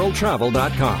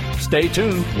rmworldtravel.com. Stay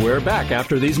tuned. We're back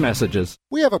after these messages.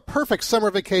 We have a perfect summer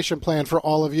vacation plan for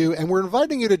all of you, and we're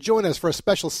inviting you to join us for a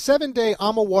special 7-day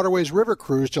AMA Waterways River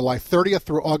Cruise, July 30th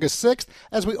through August 6th,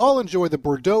 as we all enjoy the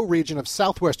Bordeaux region of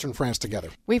southwestern France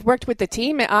together. We've worked with the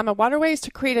team at AMA Waterways to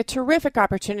create a terrific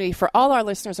opportunity for all our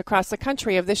listeners across the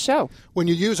country of this show. When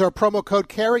you use our promo code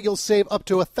CARRY, you'll save up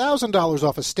to $1,000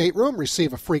 off a stateroom,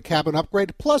 receive a free cabin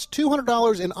upgrade, plus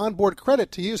 $200 in onboard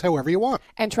credit to use however you want.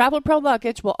 And Travel Pro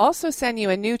Luggage will also send you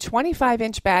a new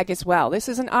 25-inch bag as well. This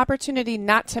is an opportunity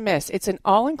not to miss. It's an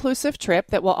all-inclusive trip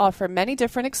that will offer many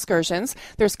different excursions.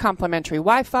 There's complimentary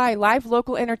Wi-Fi, live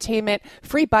local entertainment,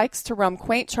 free bikes to roam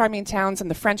quaint, charming towns in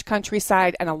the French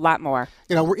countryside, and a lot more.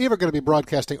 You know, we're even going to be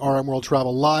broadcasting RM World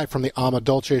Travel live from the Ama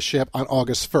Dulce ship on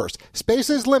August 1st. Space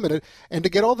is limited, and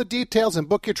to get all the details and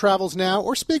book your travels now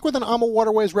or speak with an Ama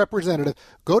Waterways representative,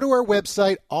 go to our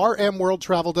website,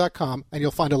 rmworldtravel.com, and you'll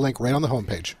find a link right on the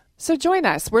homepage. So join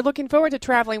us. We're looking forward to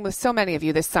traveling with so many of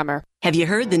you this summer. Have you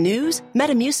heard the news?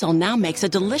 Metamucil now makes a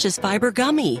delicious fiber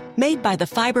gummy. Made by the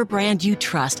fiber brand you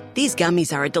trust, these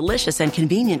gummies are a delicious and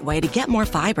convenient way to get more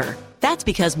fiber. That's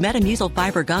because Metamucil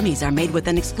fiber gummies are made with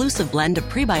an exclusive blend of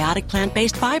prebiotic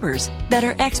plant-based fibers that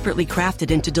are expertly crafted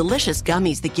into delicious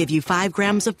gummies that give you 5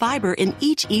 grams of fiber in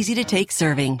each easy-to-take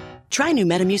serving. Try new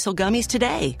Metamucil gummies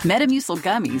today. Metamucil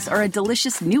gummies are a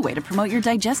delicious new way to promote your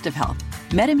digestive health.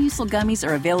 Metamucil gummies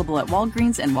are available at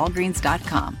Walgreens and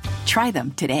Walgreens.com. Try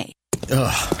them today.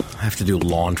 Ugh, I have to do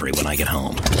laundry when I get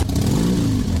home.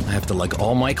 I have to lug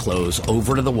all my clothes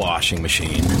over to the washing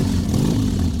machine.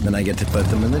 Then I get to put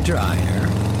them in the dryer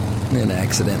and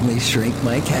accidentally shrink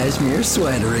my cashmere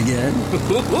sweater again.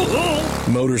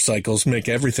 Motorcycles make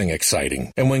everything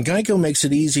exciting. And when Geico makes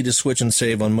it easy to switch and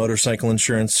save on motorcycle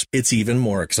insurance, it's even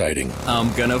more exciting.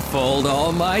 I'm gonna fold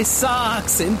all my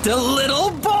socks into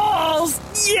little balls!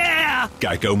 Yeah!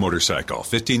 Geico Motorcycle.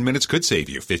 15 minutes could save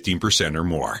you 15% or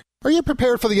more. Are you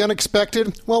prepared for the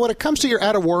unexpected? Well, when it comes to your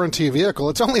out-of-warranty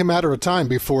vehicle, it's only a matter of time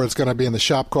before it's going to be in the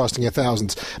shop costing you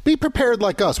thousands. Be prepared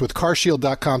like us with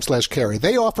carshield.com/carry.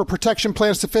 They offer protection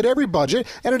plans to fit every budget,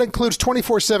 and it includes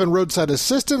 24/7 roadside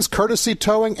assistance, courtesy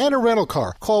towing, and a rental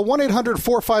car. Call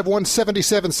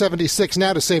 1-800-451-7776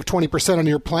 now to save 20% on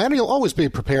your plan, and you'll always be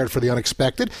prepared for the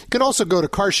unexpected. You can also go to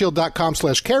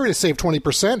carshield.com/carry to save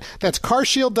 20%. That's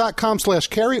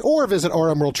carshield.com/carry, or visit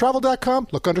rmworldtravel.com.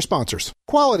 Look under sponsors.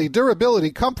 Quality,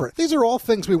 durability, comfort. These are all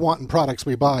things we want in products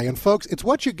we buy. And folks, it's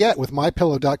what you get with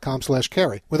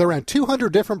mypillow.com/carry. With around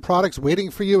 200 different products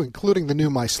waiting for you, including the new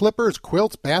My Slippers,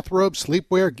 quilts, bathrobes,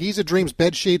 sleepwear, Giza Dreams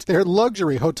bed sheets, their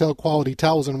luxury hotel quality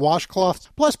towels and washcloths,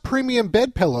 plus premium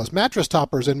bed pillows, mattress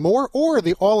toppers, and more, or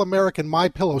the all-American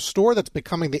MyPillow store that's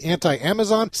becoming the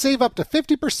anti-Amazon. Save up to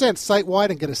 50% site-wide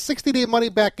and get a 60-day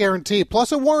money-back guarantee,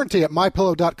 plus a warranty at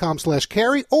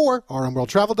mypillow.com/carry or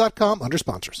rmworldtravel.com under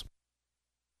sponsors.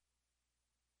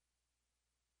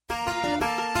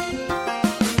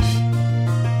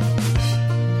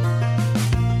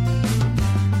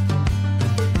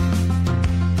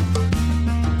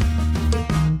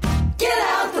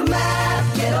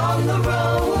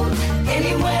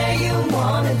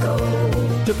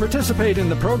 To participate in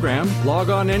the program, log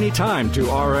on anytime to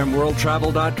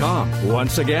rmworldtravel.com.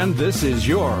 Once again, this is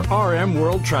your RM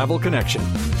World Travel Connection.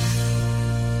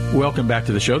 Welcome back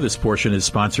to the show. This portion is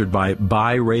sponsored by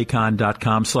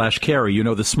buyraycon.com/carry. You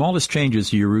know, the smallest changes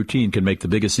to your routine can make the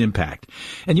biggest impact.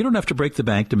 And you don't have to break the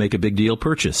bank to make a big deal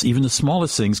purchase. Even the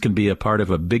smallest things can be a part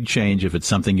of a big change if it's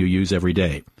something you use every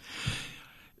day.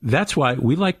 That's why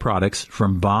we like products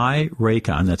from Buy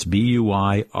Raycon. That's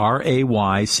BUYRAYCON,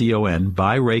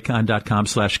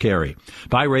 buyraycon.com/carry.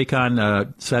 Buy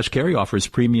Raycon /carry offers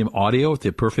premium audio at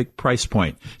the perfect price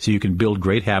point, so you can build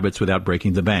great habits without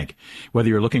breaking the bank. Whether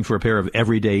you're looking for a pair of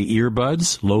everyday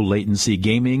earbuds, low latency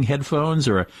gaming headphones,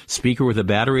 or a speaker with a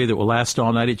battery that will last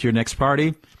all night at your next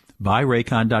party,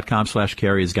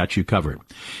 BuyRaycon.com/carry has got you covered.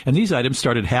 And these items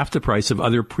start at half the price of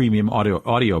other premium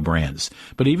audio brands.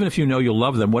 But even if you know you'll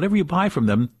love them, whatever you buy from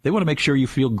them, they want to make sure you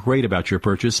feel great about your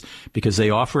purchase because they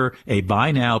offer a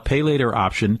buy now, pay later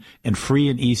option and free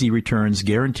and easy returns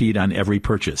guaranteed on every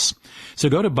purchase. So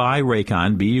go to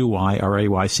BuyRaycon,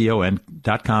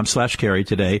 BuyRaycon.com/carry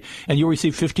today, and you'll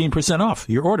receive 15% off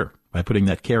your order by putting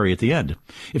that carry at the end.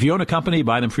 If you own a company,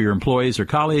 buy them for your employees or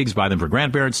colleagues, buy them for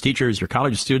grandparents, teachers, your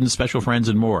college students, special friends,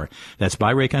 and more. That's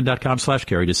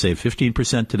BuyRaycon.com/carry to save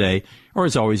 15% today. Or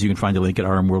as always, you can find the link at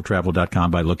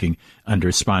rmworldtravel.com by looking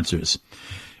under sponsors.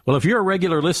 Well, if you're a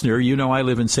regular listener, you know I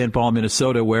live in St. Paul,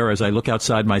 Minnesota, where as I look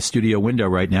outside my studio window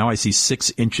right now, I see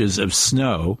 6 inches of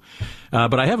snow.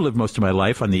 But I have lived most of my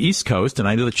life on the East Coast, and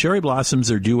I know the cherry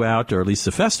blossoms are due out, or at least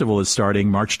the festival is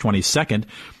starting March 22nd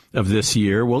of this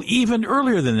year. Well, even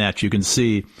earlier than that, you can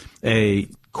see a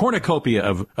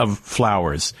cornucopia of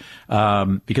flowers,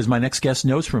 because my next guest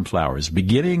knows from flowers.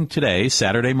 Beginning today,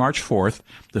 Saturday, March 4th,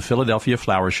 the Philadelphia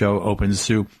Flower Show opens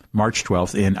through March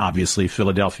 12th in, obviously,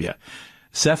 Philadelphia.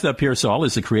 Seth Pearsall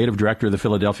is the creative director of the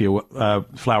Philadelphia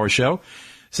Flower Show.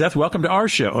 Seth, welcome to our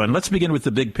show. And let's begin with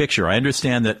the big picture. I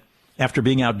understand that after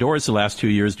being outdoors the last 2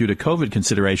 years due to COVID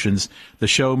considerations, the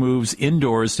show moves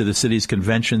indoors to the city's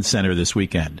convention center this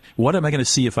weekend. What am I going to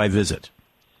see if I visit?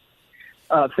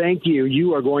 Thank you.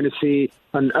 You are going to see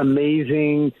an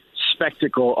amazing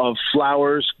spectacle of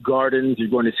flowers, gardens. You're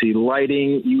going to see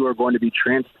lighting. You are going to be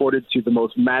transported to the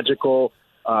most magical,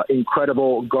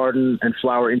 incredible garden and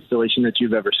flower installation that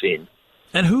you've ever seen.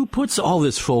 And who puts all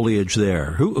this foliage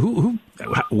there?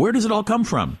 Where does it all come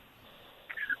from?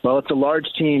 Well, it's a large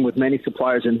team with many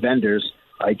suppliers and vendors.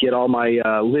 I get all my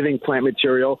living plant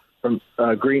material from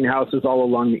greenhouses all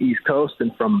along the East Coast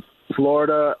and from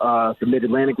Florida, the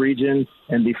Mid-Atlantic region.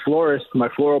 And the florist, my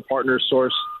floral partners,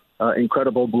 source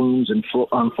incredible blooms and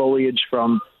foliage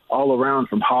from all around,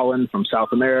 from Holland, from South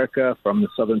America, from the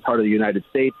southern part of the United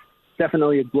States.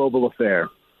 Definitely a global affair.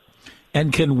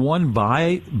 And can one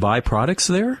buy products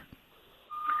there?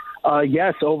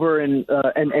 Yes, over in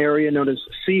an area known as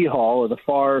Sea Hall, or the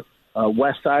far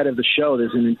west side of the show,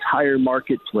 there's an entire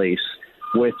marketplace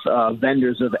with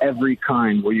vendors of every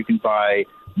kind where you can buy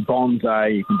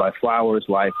bonsai, you can buy flowers,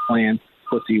 live plants,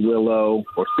 pussy willow,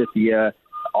 forsythia.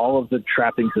 All of the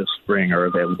trappings of spring are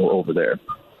available over there.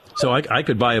 So I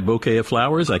could buy a bouquet of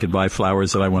flowers. I could buy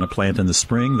flowers that I want to plant in the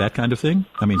spring, that kind of thing?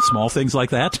 I mean, small things like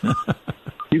that?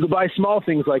 You could buy small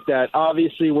things like that.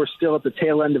 Obviously, we're still at the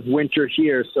tail end of winter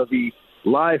here, so the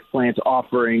live plant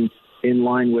offering in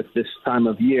line with this time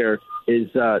of year is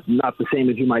not the same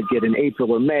as you might get in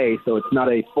April or May, so it's not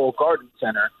a full garden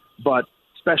center, but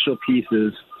special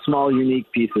pieces, small, unique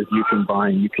pieces you can buy.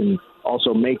 And you can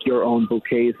also make your own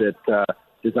bouquets at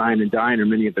Design and Dine or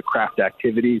many of the craft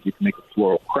activities. You can make a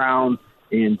floral crown,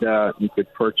 and you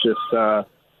could purchase, some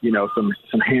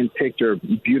hand-picked or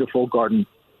beautiful garden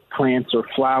plants or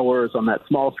flowers on that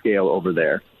small scale over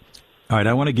there. All right,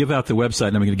 I want to give out the website,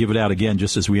 and I'm going to give it out again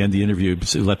just as we end the interview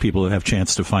to let people have a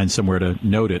chance to find somewhere to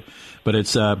note it. But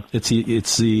it's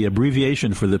the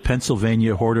abbreviation for the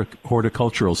Pennsylvania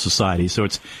Horticultural Society. So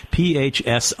it's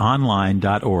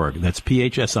phsonline.org. That's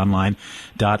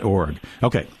phsonline.org.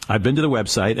 Okay, I've been to the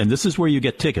website, and this is where you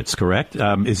get tickets, correct?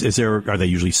 Are they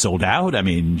usually sold out? I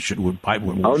mean, should we buy?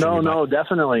 No,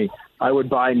 definitely. I would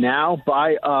buy now.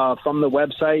 Buy from the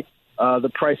website. The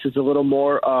price is a little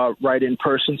more right in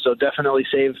person, so definitely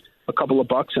save a couple of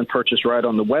bucks and purchase right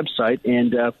on the website.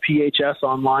 And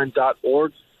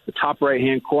phsonline.org, the top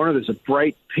right-hand corner, there's a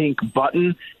bright pink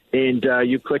button, and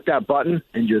you click that button,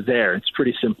 and you're there. It's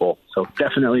pretty simple, so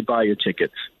definitely buy your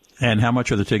tickets. And how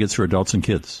much are the tickets for adults and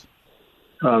kids?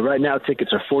 Right now,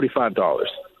 tickets are $45.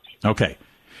 Okay.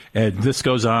 And this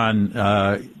goes on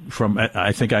from,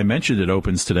 I think I mentioned it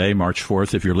opens today, March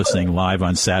 4th, if you're listening live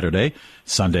on Saturday.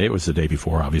 Sunday, it was the day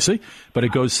before, obviously. But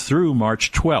it goes through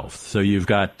March 12th. So you've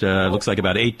got, looks like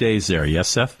about 8 days there. Yes,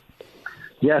 Seth?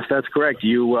 Yes, that's correct.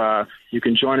 You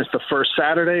can join us the first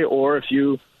Saturday, or if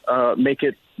you make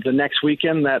it the next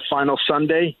weekend, that final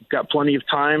Sunday, you've got plenty of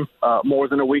time, more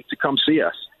than a week to come see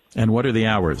us. And what are the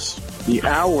hours? The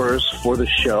hours for the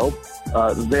show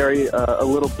vary a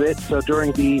little bit. So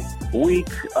during the week,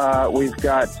 we've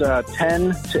got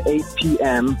 10 to 8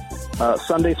 p.m.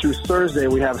 Sunday through Thursday,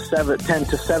 we have 10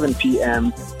 to 7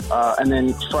 p.m. And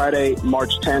then Friday,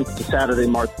 March 10th to Saturday,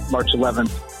 March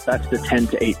 11th, that's the 10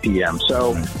 to 8 p.m.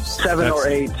 So 7 or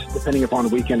 8, depending upon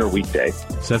weekend or weekday.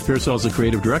 Seth Pearsall is the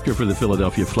creative director for the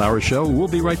Philadelphia Flower Show. We'll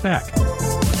be right back.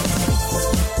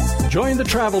 Join the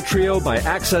Travel Trio by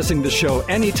accessing the show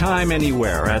anytime,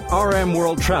 anywhere at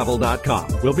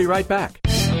rmworldtravel.com. We'll be right back.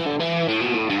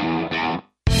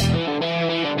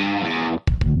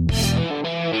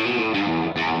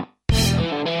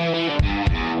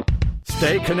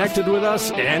 Stay connected with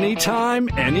us anytime,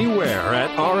 anywhere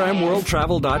at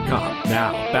rmworldtravel.com.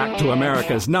 Now, back to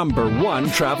America's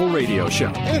 #1 travel radio show.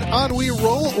 And on we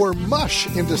roll or mush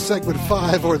into segment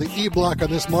 5 or the E-Block on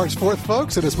this March 4th,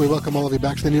 folks. And as we welcome all of you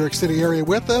back to the New York City area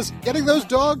with us, getting those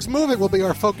dogs moving will be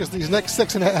our focus these next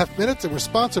 6.5 minutes. And we're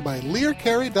sponsored by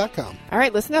LearCarry.com. All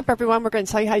right, listen up, everyone. We're going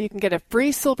to tell you how you can get a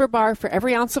free silver bar for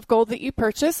every ounce of gold that you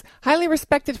purchase. Highly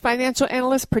respected financial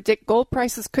analysts predict gold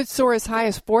prices could soar as high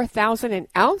as $4,000 an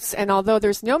ounce. And although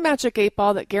there's no magic 8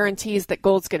 ball that guarantees that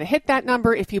gold's going to hit that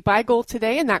number, if you buy gold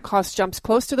today and that cost jumps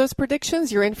close to those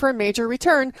predictions, you're in for a major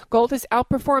return. Gold has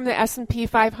outperformed the S&P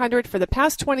 500 for the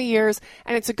past 20 years,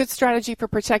 and it's a good strategy for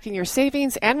protecting your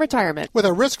savings and retirement. With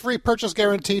a risk-free purchase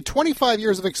guarantee, 25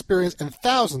 years of experience, and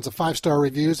thousands of 5-star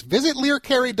reviews, visit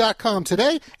LearCarry.com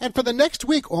today. And for the next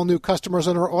week, all new customers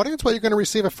in our audience, well, you're going to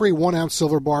receive a free 1-ounce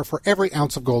silver bar for every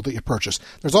ounce of gold that you purchase.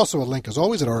 There's also a link, as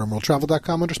always, at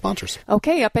rmworldtravel.com under sponsors.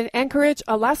 Okay, up in Anchorage,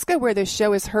 Alaska, where this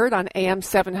show is heard on AM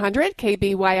 700,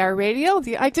 KBYR Radio,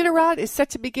 the Iditarod is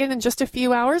set to begin in just a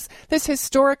few hours. This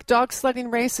historic dog sledding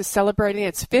race is celebrating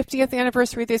its 50th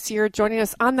anniversary this year. Joining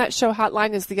us on that show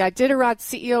hotline is the Iditarod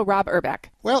CEO, Rob Urbeck.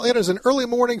 Well, it is an early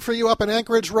morning for you up in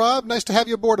Anchorage, Rob. Nice to have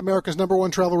you aboard America's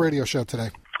 #1 travel radio show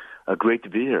today. Great to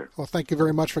be here. Well, thank you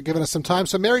very much for giving us some time.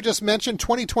 So Mary just mentioned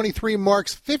 2023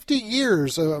 marks 50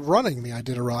 years of running the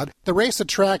Iditarod. The race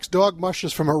attracts dog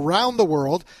mushers from around the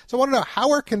world. So I want to know,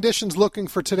 how are conditions looking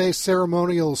for today's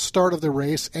ceremonial start of the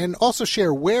race? And also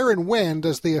share where and when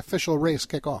does the official race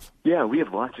kick off? Yeah, we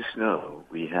have lots of snow.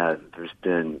 There's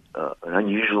been an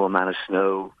unusual amount of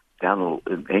snow down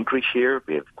in Anchorage here.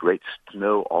 We have great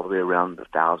snow all the way around the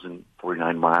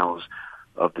 1,049 miles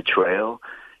of the trail.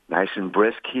 Nice and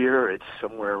brisk here. It's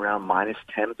somewhere around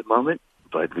 -10 at the moment,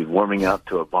 but we're warming up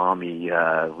to a balmy,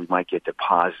 we might get the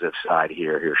positive side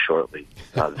here shortly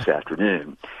this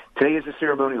afternoon. Today is the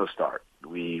ceremonial start.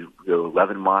 We go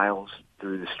 11 miles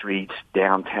through the streets,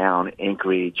 downtown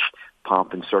Anchorage,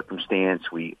 pomp and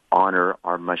circumstance. We honor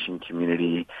our mushing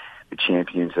community, the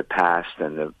champions that passed,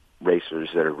 and the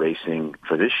racers that are racing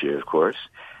for this year, of course.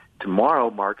 Tomorrow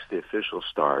marks the official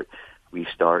start. We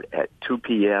start at 2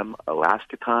 p.m.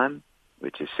 Alaska time,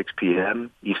 which is 6 p.m.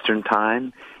 Eastern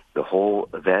time. The whole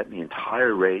event, the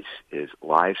entire race, is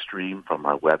live streamed from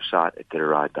our website at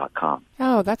Iditarod.com.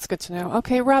 Oh, that's good to know.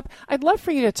 Okay, Rob, I'd love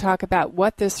for you to talk about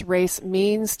what this race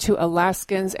means to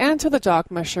Alaskans and to the dog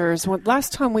mushers.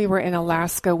 Last time we were in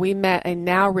Alaska, we met a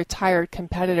now retired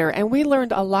competitor, and we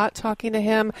learned a lot talking to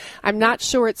him. I'm not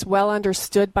sure it's well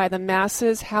understood by the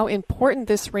masses how important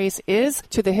this race is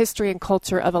to the history and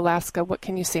culture of Alaska. What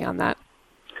can you say on that?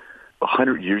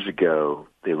 100 years ago,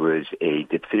 there was a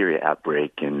diphtheria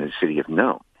outbreak in the city of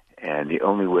Nome, and the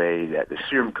only way that the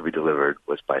serum could be delivered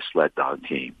was by a sled dog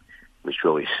team, which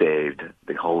really saved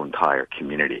the whole entire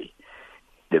community.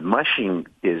 The mushing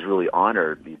is really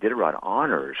honored. The Iditarod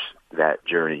honors that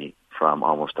journey from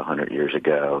almost 100 years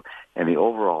ago, and the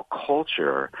overall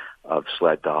culture of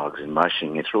sled dogs and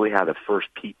mushing. It's really how the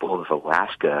first people of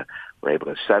Alaska were able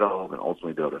to settle and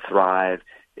ultimately be able to thrive.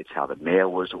 It's how the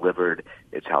mail was delivered.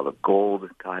 It's how the gold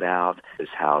got out.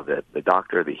 It's how the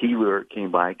doctor, the healer came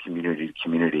by community to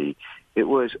community. It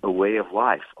was a way of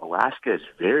life. Alaska is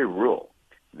very rural.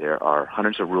 There are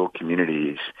hundreds of rural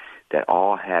communities that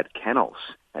all had kennels,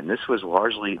 and this was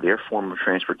largely their form of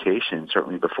transportation,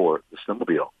 certainly before the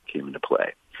snowmobile came into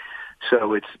play.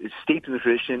 So it's steeped in the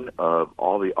tradition of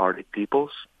all the Arctic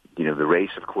peoples. You know, the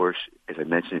race, of course, as I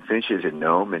mentioned, finishes in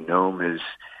Nome, and Nome is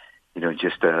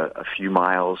just a few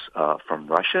miles from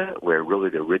Russia, where really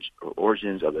the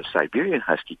origins of the Siberian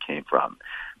Husky came from.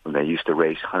 When they used to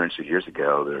race hundreds of years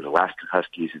ago, there was Alaskan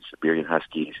Huskies and Siberian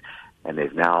Huskies, and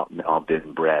they've now all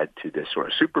been bred to this sort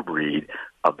of super breed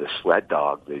of the sled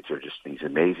dog. These are just these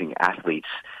amazing athletes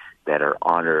that are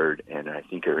honored and I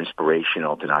think are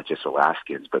inspirational to not just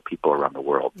Alaskans, but people around the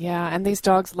world. Yeah, and these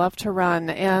dogs love to run.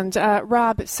 And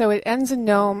Rob, so it ends in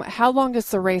Nome. How long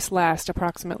does the race last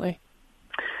approximately?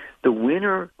 The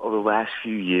winner of the last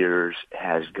few years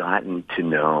has gotten to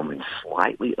Nome in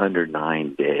slightly under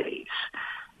 9 days.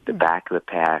 The back of the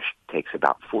pass takes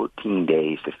about 14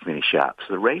 days to finish up.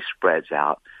 So the race spreads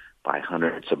out by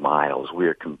hundreds of miles. We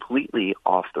are completely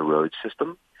off the road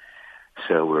system.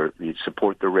 So we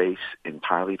support the race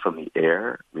entirely from the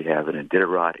air. We have an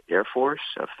Iditarod Air Force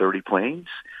of 30 planes.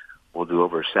 We'll do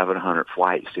over 700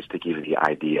 flights, just to give you the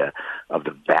idea of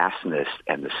the vastness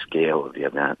and the scale of the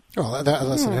event. Well,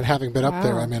 listen, and having been up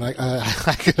there, I mean,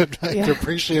 I could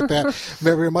appreciate that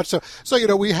very much.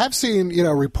 So we have seen,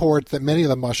 report that many of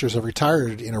the mushers have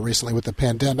retired, recently with the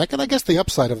pandemic, and I guess the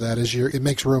upside of that is it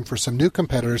makes room for some new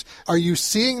competitors. Are you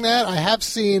seeing that? I have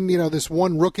seen, this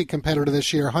one rookie competitor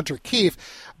this year, Hunter Keefe,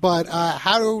 but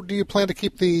how do you plan to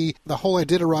keep the whole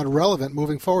Iditarod relevant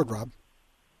moving forward, Rob?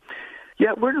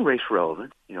 Yeah, we're going to race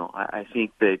relevant. I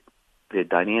think that the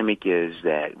dynamic is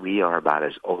that we are about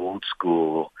as old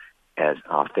school, as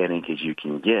authentic as you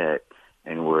can get,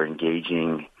 and we're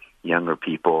engaging younger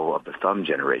people of the thumb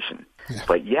generation. Yeah.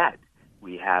 But yet,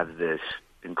 we have this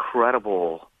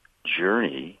incredible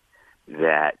journey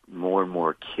that more and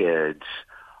more kids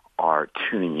are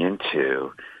tuning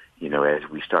into, as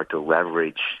we start to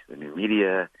leverage the new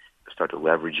media, start to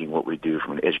leveraging what we do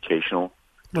from an educational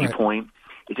viewpoint.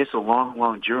 It's just a long,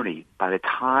 long journey. By the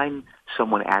time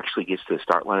someone actually gets to the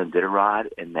start line of Iditarod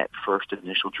and that first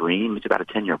initial dream, it's about a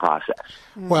 10-year process.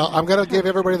 Well, I'm going to give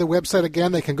everybody the website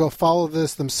again. They can go follow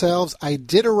this themselves,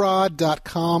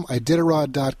 Iditarod.com,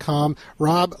 Iditarod.com.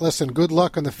 Rob, listen, good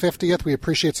luck on the 50th. We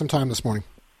appreciate some time this morning.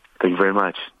 Thank you very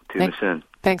much. Tune us in.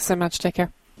 Thanks so much. Take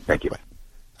care. Thank you. Bye.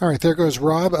 All right, there goes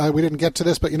Rob. We didn't get to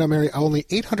this, but Mary, only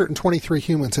 823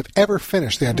 humans have ever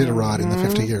finished the Iditarod in the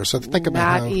 50 years. So think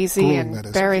about how easy and that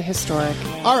is. Very historic.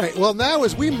 All right, well, now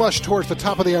as we mush towards the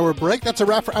top of the hour break, that's a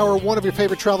wrap for Hour 1 of your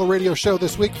favorite travel radio show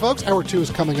this week, folks. Hour 2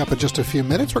 is coming up in just a few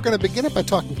minutes. We're going to begin it by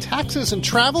talking taxes and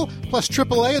travel, plus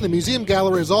AAA, and the Museum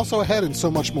Gallery is also ahead, and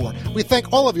so much more. We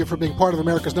thank all of you for being part of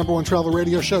America's #1 travel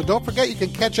radio show. Don't forget, you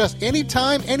can catch us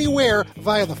anytime, anywhere,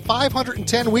 via the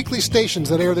 510 weekly stations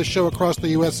that air this show across the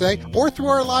USA, or through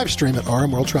our live stream at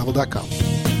rmworldtravel.com.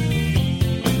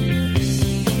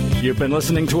 You've been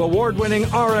listening to award-winning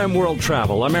RM World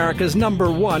Travel, America's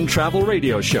 #1 travel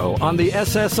radio show on the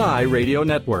SSI Radio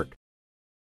Network.